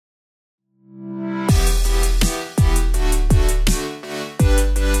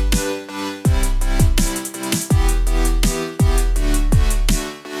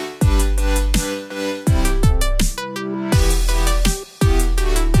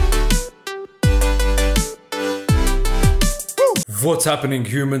What's happening,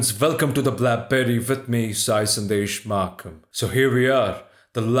 humans? Welcome to the Blackberry with me, Sai Sandesh Markham. So here we are,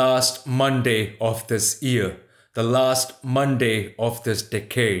 the last Monday of this year, the last Monday of this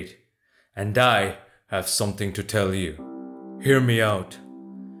decade, and I have something to tell you. Hear me out.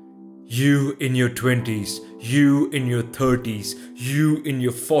 You in your 20s, you in your 30s, you in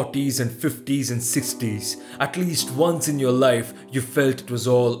your 40s and 50s and 60s, at least once in your life you felt it was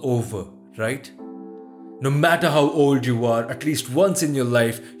all over, right? No matter how old you are, at least once in your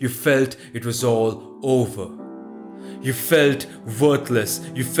life, you felt it was all over. You felt worthless,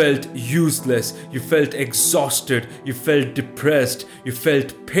 you felt useless, you felt exhausted, you felt depressed, you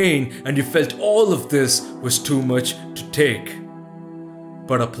felt pain, and you felt all of this was too much to take.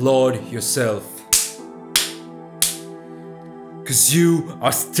 But applaud yourself. 'Cause you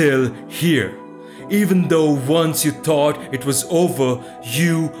are still here. Even though once you thought it was over,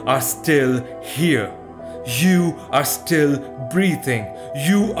 you are still here. You are still breathing.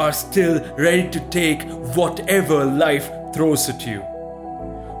 You are still ready to take whatever life throws at you.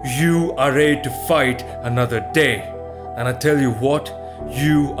 You are ready to fight another day. And I tell you what,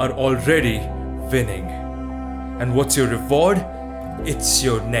 you are already winning. And what's your reward? It's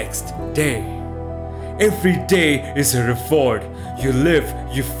your next day. Every day is a reward. You live,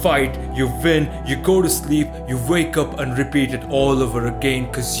 you fight, you win, you go to sleep, you wake up and repeat it all over again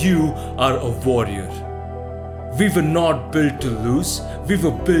because you are a warrior. We were not built to lose, we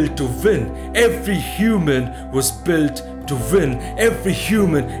were built to win. Every human was built to win. Every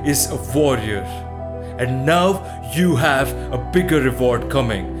human is a warrior. And now you have a bigger reward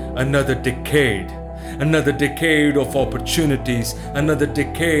coming. Another decade. Another decade of opportunities. Another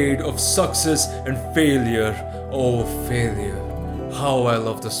decade of success and failure. Oh, failure. How I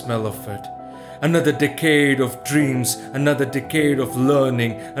love the smell of it. Another decade of dreams, another decade of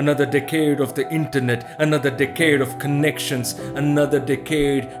learning, another decade of the internet, another decade of connections, another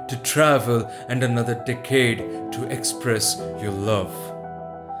decade to travel, and another decade to express your love.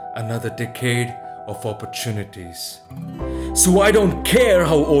 Another decade of opportunities. So I don't care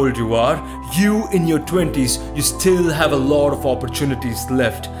how old you are, you in your 20s, you still have a lot of opportunities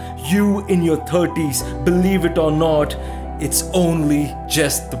left. You in your 30s, believe it or not, it's only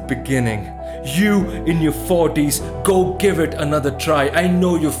just the beginning. You in your 40s, go give it another try. I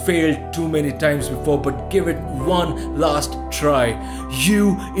know you failed too many times before, but give it one last try.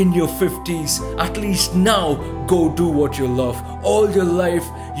 You in your 50s, at least now, go do what you love. All your life,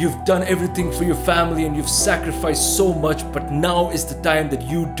 you've done everything for your family and you've sacrificed so much, but now is the time that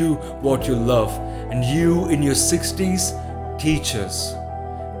you do what you love. And you in your 60s, teach us.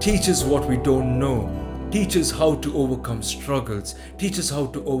 Teach us what we don't know. Teach us how to overcome struggles. Teach us how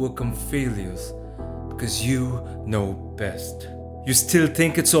to overcome failures. Because you know best. You still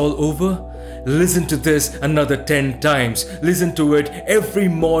think it's all over? Listen to this another 10 times. Listen to it every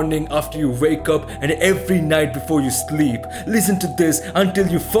morning after you wake up and every night before you sleep. Listen to this until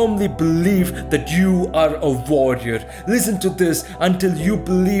you firmly believe that you are a warrior. Listen to this until you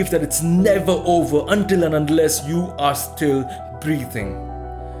believe that it's never over, until and unless you are still breathing.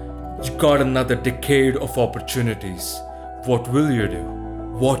 You got another decade of opportunities. What will you do?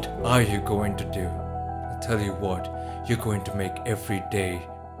 What are you going to do? I tell you what, you're going to make every day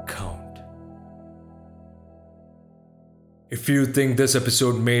count. If you think this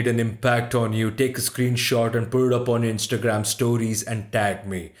episode made an impact on you, take a screenshot and put it up on your Instagram stories and tag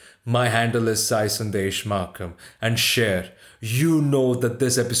me. My handle is Sai Sandesh Markham, and share. You know that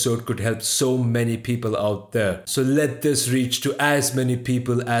this episode could help so many people out there. So let this reach to as many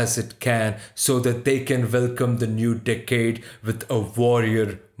people as it can so that they can welcome the new decade with a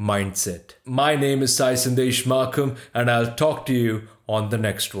warrior mindset. My name is Sai Sandesh Markham, and I'll talk to you on the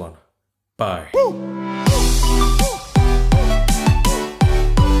next one. Bye. Woo!